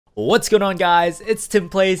What's going on, guys? It's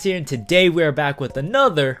TimPlayz here, and today we are back with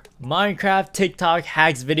another Minecraft TikTok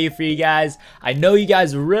hacks video for you guys. I know you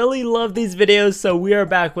guys really love these videos, so we are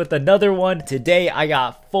back with another one. Today I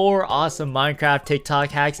got 4 awesome Minecraft TikTok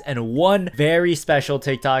hacks and 1 very special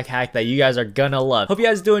TikTok hack that you guys are gonna love. Hope you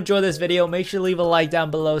guys do enjoy this video. Make sure to leave a like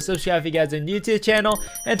down below, subscribe if you guys are new to the channel,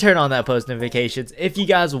 and turn on that post notifications if you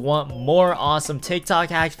guys want more awesome TikTok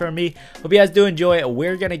hacks from me. Hope you guys do enjoy it.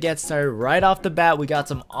 We're gonna get started right off the bat. We got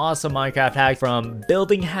some awesome Minecraft hacks, from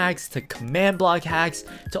building hacks to command block hacks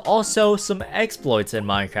to also some exploits in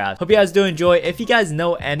Minecraft. Hope you guys do enjoy. If you guys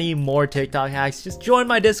know any more TikTok hacks, just join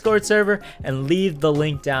my Discord server and leave the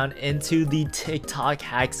link down into the TikTok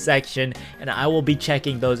hacks section, and I will be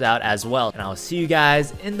checking those out as well. And I'll see you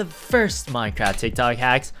guys in the first Minecraft TikTok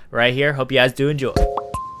hacks right here. Hope you guys do enjoy.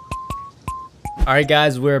 Alright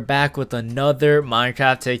guys, we're back with another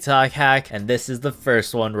Minecraft TikTok hack, and this is the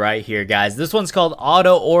first one right here, guys. This one's called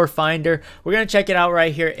Auto Ore Finder. We're gonna check it out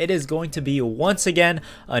right here. It is going to be, once again,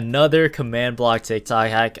 another command block TikTok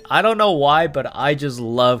hack. I don't know why, but I just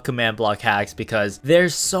love command block hacks because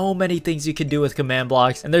there's so many things you can do with command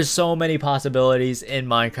blocks, and there's so many possibilities in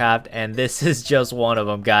Minecraft, and this is just one of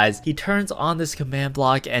them, guys. He turns on this command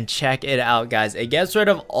block, and check it out, guys. It gets rid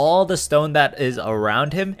of all the stone that is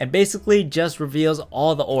around him and basically just reveals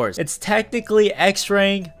all the ores. It's technically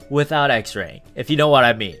X-raying without X-raying, if you know what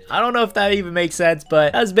I mean. I don't know if that even makes sense,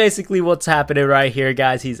 but that's basically what's happening right here,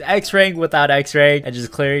 guys. He's X-raying without X-raying and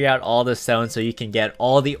just clearing out all the stone so you can get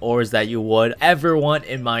all the ores that you would ever want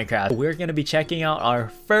in Minecraft. We're going to be checking out our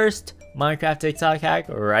first Minecraft TikTok hack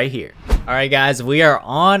right here. Alright guys, we are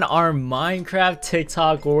on our Minecraft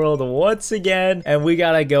TikTok world once again, and we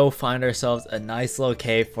gotta go find ourselves a nice little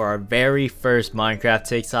cave for our very first Minecraft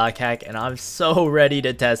TikTok hack, and I'm so ready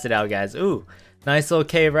to test it out, guys. Ooh, nice little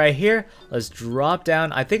cave right here. Let's drop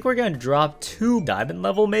down. I think we're gonna drop to diamond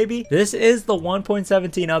level maybe. This is the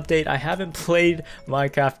 1.17 update. I haven't played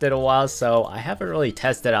Minecraft in a while, so I haven't really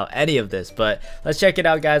tested out any of this, but let's check it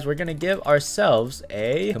out, guys. We're gonna give ourselves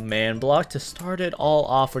a command block to start it all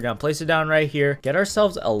off. We're gonna place it down right here, get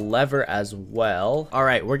ourselves a lever as well. All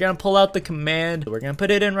right, we're gonna pull out the command. We're gonna put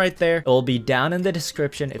it in right there. It will be down in the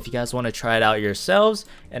description if you guys want to try it out yourselves.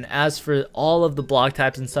 And as for all of the block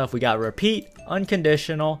types and stuff, we got repeat,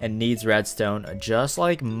 unconditional, and needs redstone, just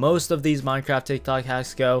like most of these Minecraft TikTok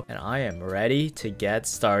hacks go. And I am ready to get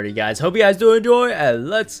started, guys. Hope you guys do enjoy, and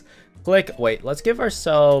let's click. Wait, let's give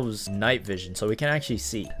ourselves night vision so we can actually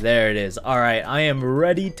see. There it is. All right, I am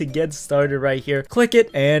ready to get started right here. Click it,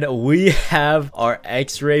 and we have our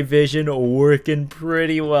X-ray vision working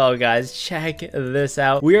pretty well, guys. Check this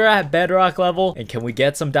out. We are at bedrock level, and can we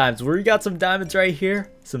get some diamonds? We got some diamonds right here,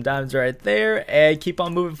 some diamonds right there, and keep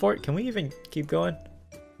on moving forward. Can we even keep going?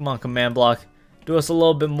 Come on, command block, do us a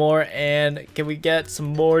little bit more. And can we get some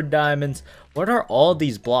more diamonds? What are all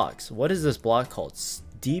these blocks? What is this block called?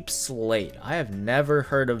 Deep slate. I have never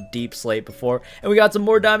heard of deep slate before. And we got some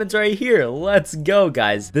more diamonds right here. Let's go,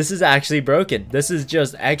 guys. This is actually broken. This is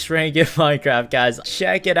just X-raying in Minecraft, guys.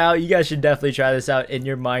 Check it out. You guys should definitely try this out in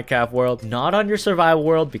your Minecraft world, not on your survival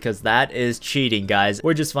world, because that is cheating, guys.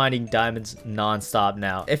 We're just finding diamonds non-stop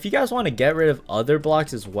now. If you guys want to get rid of other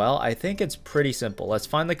blocks as well, I think it's pretty simple. Let's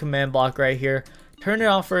find the command block right here. Turn it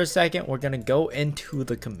off for a second. We're gonna go into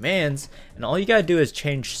the commands, and all you gotta do is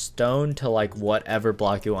change stone to like whatever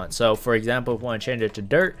block you want. So for example, if we want to change it to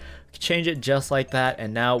dirt, we can change it just like that,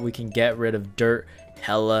 and now we can get rid of dirt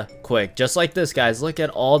hella quick, just like this, guys. Look at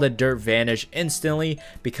all the dirt vanish instantly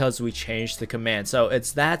because we changed the command. So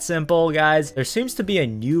it's that simple, guys. There seems to be a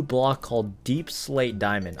new block called deep slate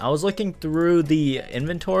diamond. I was looking through the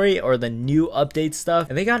inventory or the new update stuff,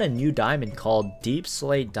 and they got a new diamond called deep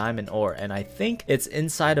slate diamond ore, and I think it's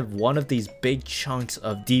inside of one of these big chunks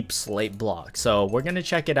of deep slate blocks. So we're gonna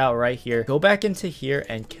check it out right here. Go back into here,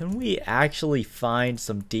 and can we actually find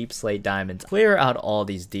some deep slate diamonds? Clear out all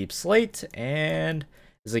these deep slate, and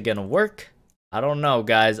is it gonna work? I don't know,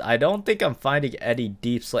 guys. I don't think I'm finding any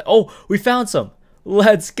deep slate. Oh, we found some.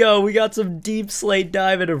 Let's go. We got some deep slate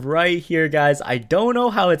diamond right here, guys. I don't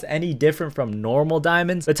know how it's any different from normal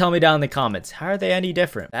diamonds, but tell me down in the comments, how are they any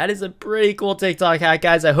different? That is a pretty cool TikTok hack,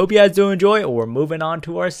 guys. I hope you guys do enjoy. We're moving on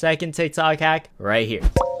to our second TikTok hack right here.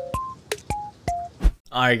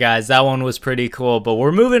 Alright guys, that one was pretty cool, but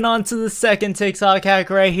we're moving on to the second TikTok hack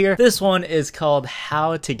right here. This one is called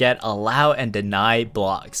how to get allow and deny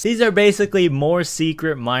blocks. These are basically more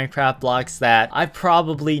secret Minecraft blocks that I've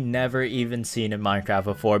probably never even seen in Minecraft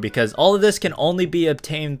before, because all of this can only be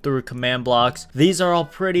obtained through command blocks. These are all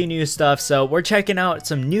pretty new stuff, so we're checking out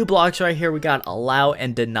some new blocks right here. We got allow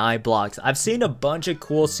and deny blocks. I've seen a bunch of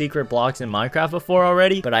cool secret blocks in Minecraft before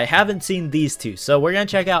already, but I haven't seen these two. So we're gonna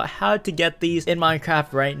check out how to get these in Minecraft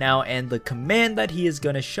right now, and the command that he is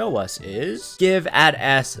going to show us is give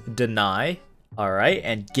 @s deny, alright,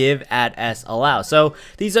 and give @s allow. So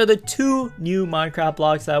these are the two new Minecraft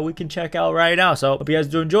blocks that we can check out right now. So hope you guys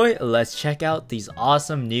do enjoy. Let's check out these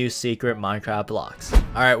awesome new secret Minecraft blocks.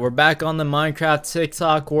 Alright, we're back on the Minecraft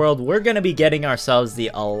TikTok world. We're going to be getting ourselves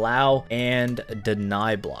the allow and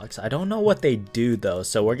deny blocks. I don't know what they do though,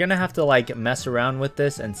 so we're going to have to like mess around with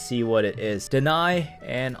this and see what it is. Deny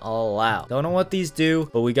and allow. Don't know what these do,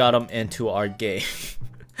 but we got them into our game.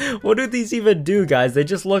 What do these even do, guys? They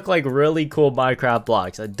just look like really cool Minecraft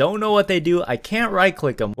blocks. I don't know what they do. I can't right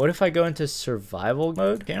click them. What if I go into survival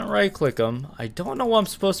mode? Can't right click them. I don't know what I'm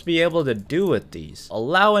supposed to be able to do with these.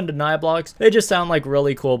 Allow and deny blocks. They just sound like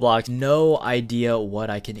really cool blocks. No idea what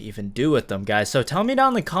I can even do with them, guys. So tell me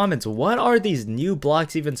down in the comments, what are these new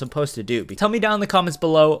blocks even supposed to do? Tell me down in the comments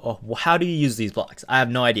below, how do you use these blocks? I have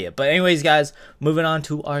no idea. But anyways, guys, moving on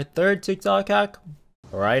to our third TikTok hack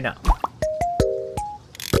right now.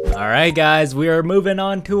 Alright guys, we are moving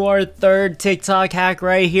on to our third TikTok hack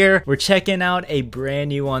right here. We're checking out a brand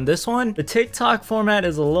new one. This one, the TikTok format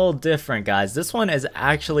is a little different, guys. This one is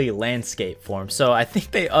actually landscape form. So I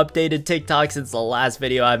think they updated TikTok since the last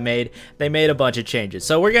video I've made. They made a bunch of changes.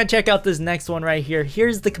 So we're gonna check out this next one right here.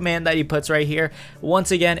 Here's the command that he puts right here.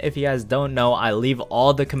 Once again, if you guys don't know, I leave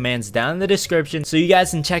all the commands down in the description so you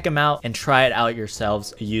guys can check them out and try it out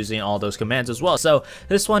yourselves using all those commands as well. So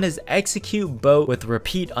this one is execute boat with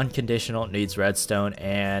repeat unconditional, needs redstone,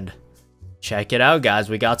 and check it out, guys.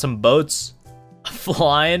 We got some boats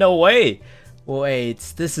flying away. Wait,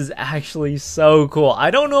 this is actually so cool. I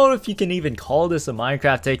don't know if you can even call this a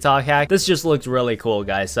Minecraft TikTok hack. This just looks really cool,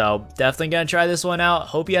 guys. So definitely gonna try this one out.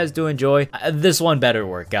 Hope you guys do enjoy. This one better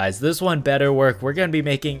work, guys. This one better work. We're gonna be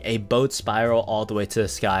making a boat spiral all the way to the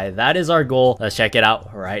sky. That is our goal. Let's check it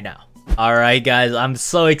out right now. Alright guys, I'm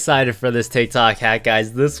so excited for this TikTok hack,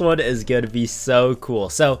 guys. This one is going to be so cool.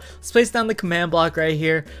 So let's place down the command block right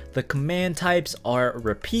here. The command types are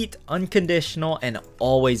repeat, unconditional, and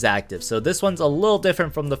always active. So this one's a little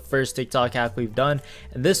different from the first TikTok hack we've done.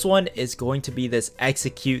 And this one is going to be this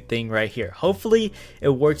execute thing right here. Hopefully it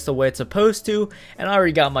works the way it's supposed to. And I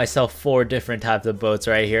already got myself 4 different types of boats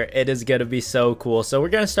right here. It is going to be so cool. So we're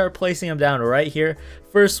going to start placing them down right here.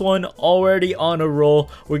 First one already on a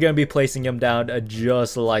roll. We're going to be placing them down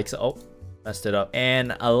just like so. Oh, messed it up.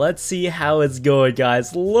 And let's see how it's going,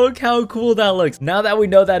 guys. Look how cool that looks. Now that we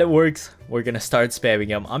know that it works, we're going to start spamming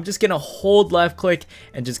them. I'm just going to hold left click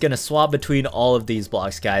and just going to swap between all of these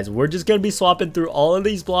blocks, guys. We're just going to be swapping through all of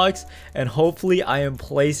these blocks, and hopefully I am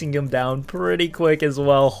placing them down pretty quick as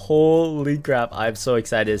well. Holy crap. I'm so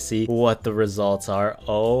excited to see what the results are.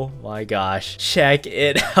 Oh my gosh. Check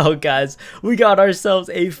it out, guys. We got ourselves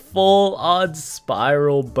a full-on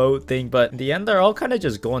spiral boat thing, but in the end, they're all kind of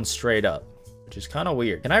just going straight up, which is kind of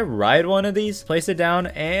weird. Can I ride one of these? Place it down,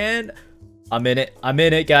 and I'm in it. I'm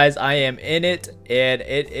in it, guys. I am in it, and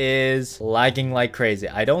it is lagging like crazy.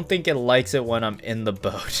 I don't think it likes it when I'm in the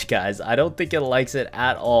boat, guys. I don't think it likes it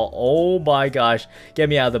at all. Oh my gosh. Get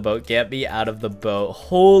me out of the boat. Get me out of the boat.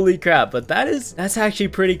 Holy crap. But that's actually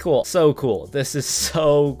pretty cool. So cool. This is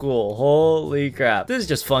so cool. Holy crap. This is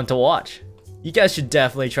just fun to watch. You guys should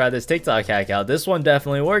definitely try this TikTok hack out. This one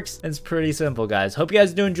definitely works. It's pretty simple, guys. Hope you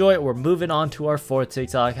guys do enjoy it. We're moving on to our 4th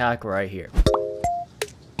TikTok hack right here.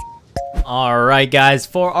 Alright guys,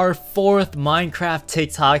 for our 4th Minecraft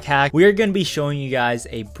TikTok hack, we are going to be showing you guys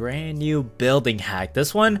a brand new building hack.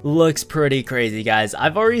 This one looks pretty crazy, guys.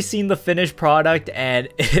 I've already seen the finished product and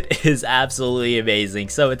it is absolutely amazing.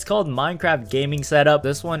 So it's called Minecraft Gaming Setup.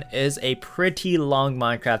 This one is a pretty long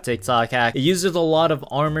Minecraft TikTok hack. It uses a lot of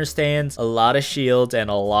armor stands, a lot of shields,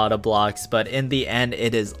 and a lot of blocks, but in the end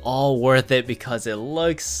it is all worth it because it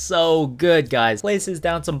looks so good, guys. Places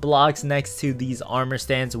down some blocks next to these armor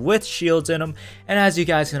stands with shields in them, and as you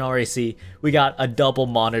guys can already see, we got a double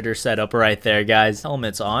monitor setup right there, guys.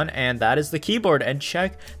 Helmets on, and that is the keyboard, and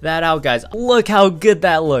check that out, guys. Look how good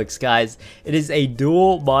that looks, guys. It is a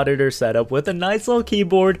dual monitor setup with a nice little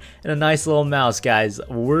keyboard and a nice little mouse, guys.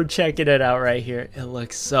 We're checking it out right here. It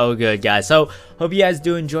looks so good, guys. So hope you guys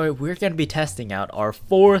do enjoy. We're going to be testing out our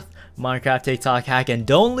 4th Minecraft TikTok hack. And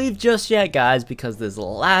don't leave just yet, guys, because this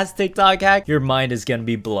last TikTok hack, your mind is gonna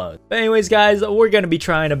be blown. But anyways, guys, we're gonna be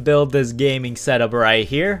trying to build this gaming setup right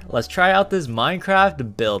here. Let's try out this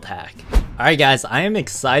Minecraft build hack. Alright guys, I am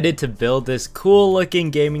excited to build this cool looking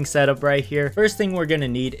gaming setup right here. First thing we're gonna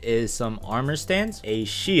need is some armor stands, a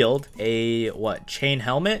shield, a chain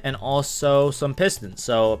helmet, and also some pistons.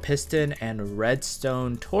 So a piston and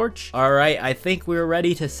redstone torch. Alright, I think we're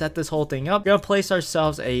ready to set this whole thing up. We're gonna place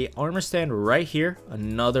ourselves a armor stand right here,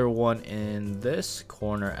 another one in this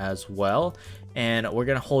corner as well. And we're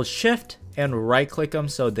gonna hold shift and right click them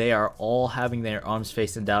so they are all having their arms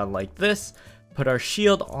facing down like this. Put our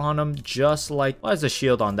shield on them just like, why is the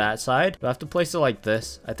shield on that side? Do I have to place it like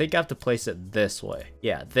this? I think I have to place it this way.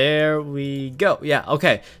 Yeah, there we go. Yeah,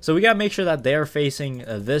 okay. So we gotta make sure that they're facing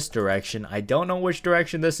this direction. I don't know which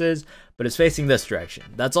direction this is, but it's facing this direction.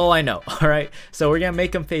 That's all I know. All right. So we're gonna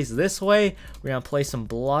make them face this way. We're gonna place some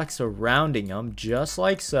blocks surrounding them just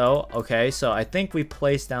like so. Okay, so I think we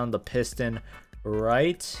place down the piston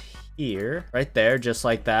right here, right there, just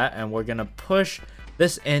like that. And we're gonna push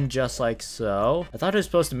this in just like so. I thought it was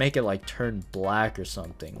supposed to make it like turn black or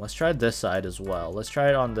something. Let's try this side as well. Let's try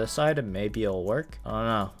it on this side and maybe it'll work. I don't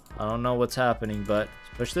know. I don't know what's happening, but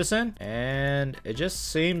let's push this in. And it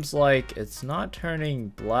just seems like it's not turning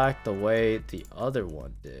black the way the other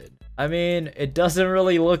one did. I mean, it doesn't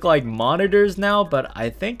really look like monitors now, but I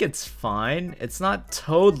think it's fine. It's not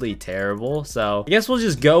totally terrible, so I guess we'll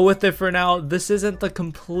just go with it for now. This isn't the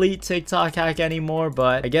complete TikTok hack anymore,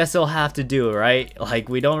 but I guess it'll have to do, right? Like,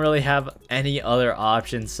 we don't really have any other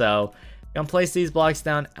options, so I'm gonna place these blocks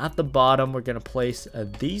down at the bottom. We're gonna place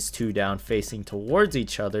these two down facing towards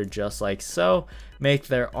each other just like so. Make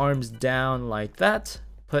their arms down like that.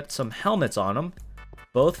 Put some helmets on them,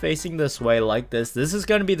 both facing this way like this. This is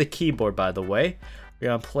gonna be the keyboard, by the way. We're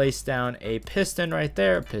gonna place down a piston right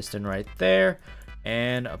there, a piston right there,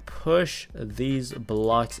 and push these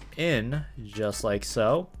blocks in just like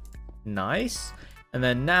so. Nice. And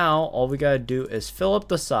then now all we gotta do is fill up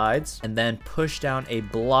the sides and then push down a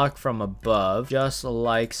block from above just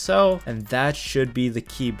like so. And that should be the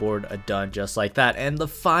keyboard done just like that. And the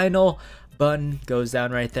final button goes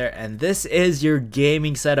down right there, and this is your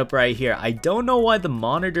gaming setup right here. I don't know why the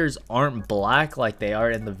monitors aren't black like they are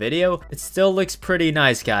in the video. It still looks pretty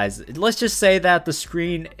nice, guys. Let's just say that the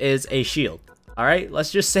screen is a shield. Alright,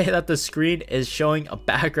 let's just say that the screen is showing a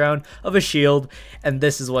background of a shield, and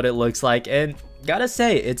this is what it looks like. And gotta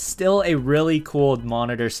say, it's still a really cool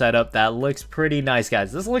monitor setup that looks pretty nice,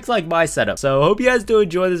 guys. This looks like my setup. So hope you guys do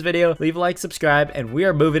enjoy this video. Leave a like, subscribe, and we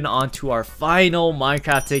are moving on to our final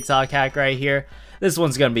Minecraft TikTok hack right here. This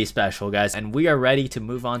one's gonna be special, guys, and we are ready to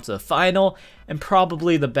move on to the final and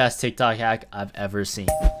probably the best TikTok hack I've ever seen.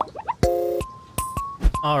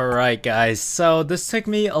 Alright guys, so this took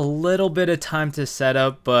me a little bit of time to set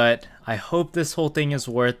up, but I hope this whole thing is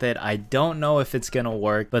worth it. I don't know if it's gonna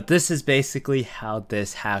work, but this is basically how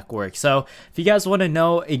this hack works. So if you guys want to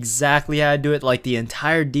know exactly how to do it, like the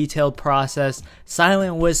entire detailed process,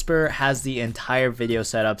 Silent Whisper has the entire video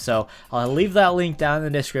set up. So I'll leave that link down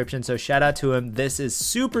in the description, so shout out to him. This is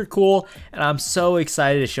super cool and I'm so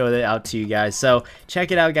excited to show that out to you guys. So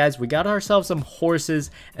check it out, guys. We got ourselves some horses,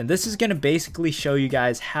 and this is gonna basically show you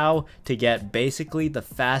guys how to get basically the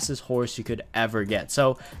fastest horse you could ever get.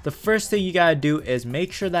 So the first thing you gotta do is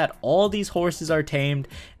make sure that all these horses are tamed,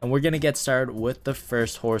 and we're gonna get started with the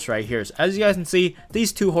first horse right here. So as you guys can see,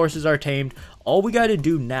 these two horses are tamed. All we gotta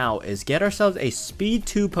do now is get ourselves a speed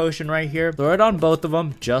 2 potion right here, throw it on both of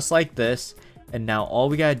them just like this. And now all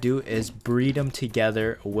we gotta do is breed them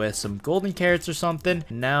together with some golden carrots or something.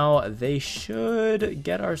 Now they should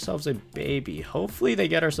get ourselves a baby. Hopefully they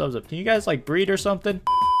get ourselves a, can you guys like breed or something?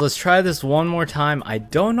 Let's try this one more time. I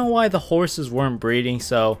don't know why the horses weren't breeding,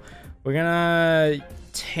 so we're gonna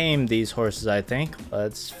tame these horses, I think.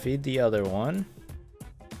 Let's feed the other one.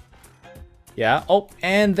 Yeah. Oh,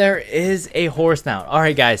 and there is a horse now. All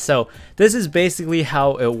right, guys. So this is basically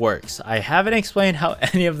how it works. I haven't explained how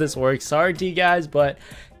any of this works. Sorry to you guys, but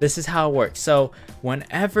this is how it works. So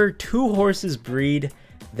whenever two horses breed,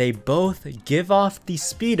 they both give off the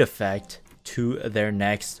speed effect to their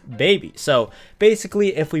next baby. So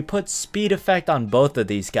basically, if we put speed effect on both of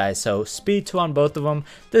these guys, so speed 2 on both of them,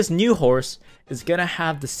 this new horse is gonna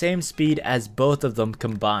have the same speed as both of them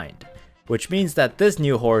combined, which means that this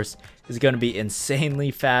new horse is going to be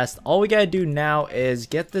insanely fast. All we gotta do now is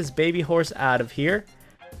get this baby horse out of here,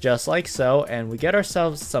 just like so, and we get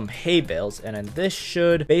ourselves some hay bales, and then this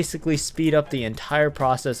should basically speed up the entire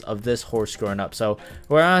process of this horse growing up. So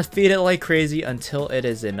we're gonna feed it like crazy until it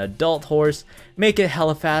is an adult horse, make it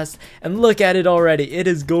hella fast, and look at it already. It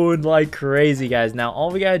is going like crazy, guys. Now all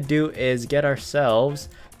we gotta do is get ourselves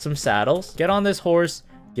some saddles, get on this horse,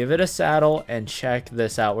 give it a saddle, and check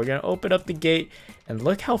this out. We're gonna open up the gate, and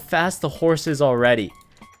look how fast the horse is already.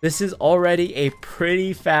 This is already a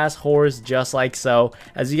pretty fast horse, just like so.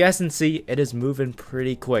 As you guys can see, it is moving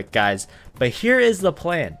pretty quick, guys. But here is the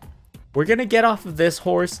plan. We're gonna get off of this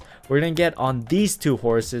horse. We're gonna get on these two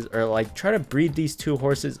horses, or like try to breed these two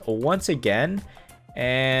horses once again.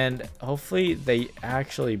 And hopefully they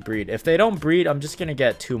actually breed. If they don't breed, I'm just gonna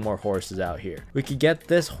get 2 more horses out here. We could get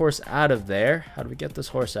this horse out of there. How do we get this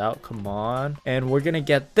horse out? Come on. And we're gonna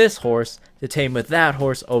get this horse to tame with that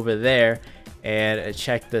horse over there. And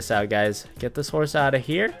check this out, guys. Get this horse out of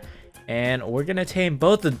here, and we're gonna tame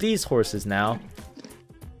both of these horses now,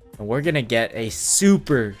 and we're gonna get a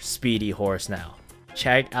super speedy horse now.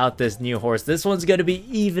 Check out this new horse. This one's gonna be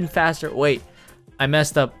even faster. Wait, I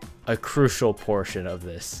messed up a crucial portion of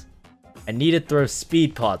this. I need to throw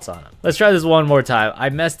speed pots on him. Let's try this one more time. I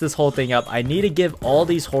messed this whole thing up. I need to give all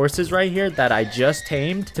these horses right here that I just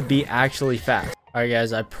tamed to be actually fast. Alright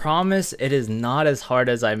guys, I promise it is not as hard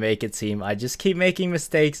as I make it seem. I just keep making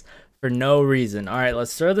mistakes for no reason. Alright,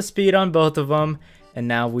 let's throw the speed on both of them. And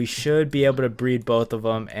now we should be able to breed both of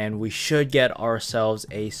them. And we should get ourselves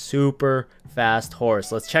a super fast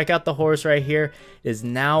horse. Let's check out the horse right here. It is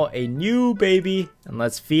now a new baby. And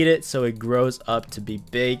let's feed it so it grows up to be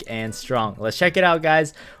big and strong. Let's check it out,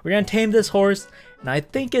 guys. We're going to tame this horse. And I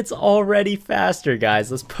think it's already faster,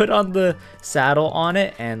 guys. Let's put on the saddle on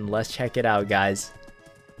it and let's check it out, guys.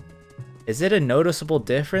 Is it a noticeable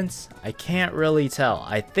difference? I can't really tell.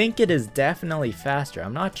 I think it is definitely faster.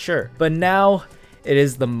 I'm not sure. But now it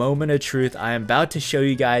is the moment of truth. I am about to show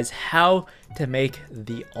you guys how to make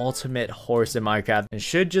the ultimate horse in Minecraft. It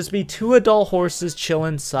should just be 2 adult horses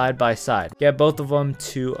chilling side by side. Get both of them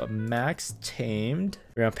to max tamed.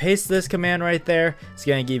 We're gonna paste this command right there. It's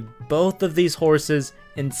gonna give both of these horses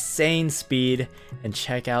insane speed. And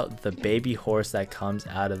check out the baby horse that comes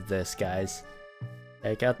out of this, guys.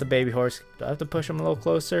 Check out the baby horse. Do I have to push him a little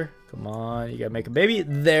closer? Come on, you gotta make a baby.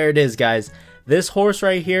 There it is, guys. This horse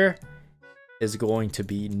right here is going to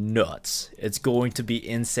be nuts. It's going to be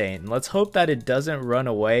insane. Let's hope that it doesn't run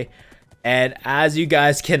away. And as you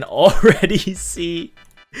guys can already see,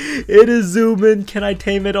 it is zooming. Can I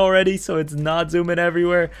tame it already so it's not zooming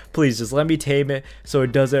everywhere? Please just let me tame it so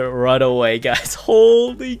it doesn't run away, guys.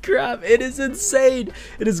 Holy crap, it is insane.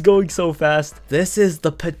 It is going so fast. This is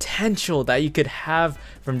the potential that you could have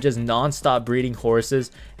from just non-stop breeding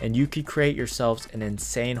horses, and you could create yourselves an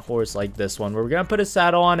insane horse like this one. We're gonna put a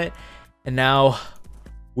saddle on it, and now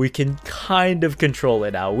we can kind of control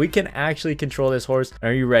it now. We can actually control this horse.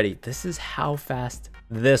 Are you ready? This is how fast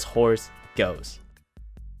this horse goes.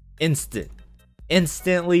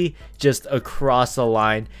 Instantly, just across the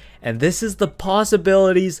line. And this is the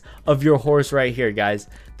possibilities of your horse right here, guys.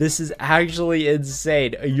 This is actually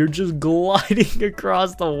insane. You're just gliding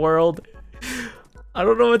across the world. I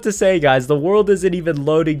don't know what to say, guys. The world isn't even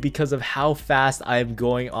loading because of how fast I am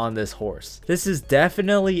going on this horse. This is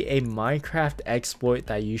definitely a Minecraft exploit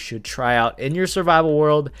that you should try out in your survival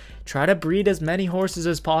world. Try to breed as many horses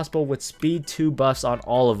as possible with speed 2 buffs on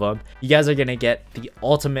all of them. You guys are gonna get the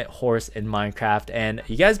ultimate horse in Minecraft, and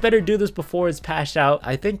you guys better do this before it's patched out.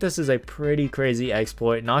 I think this is a pretty crazy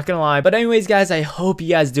exploit, not gonna lie. But anyways, guys, I hope you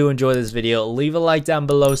guys do enjoy this video. Leave a like down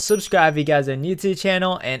below, subscribe if you guys are new to the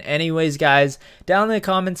channel, and anyways, guys, down in the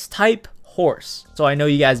comments, type horse so I know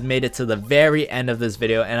you guys made it to the very end of this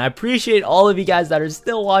video, and I appreciate all of you guys that are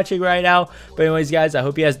still watching right now. But anyways, guys, I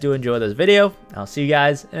hope you guys do enjoy this video. I'll see you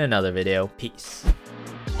guys in another video. Peace.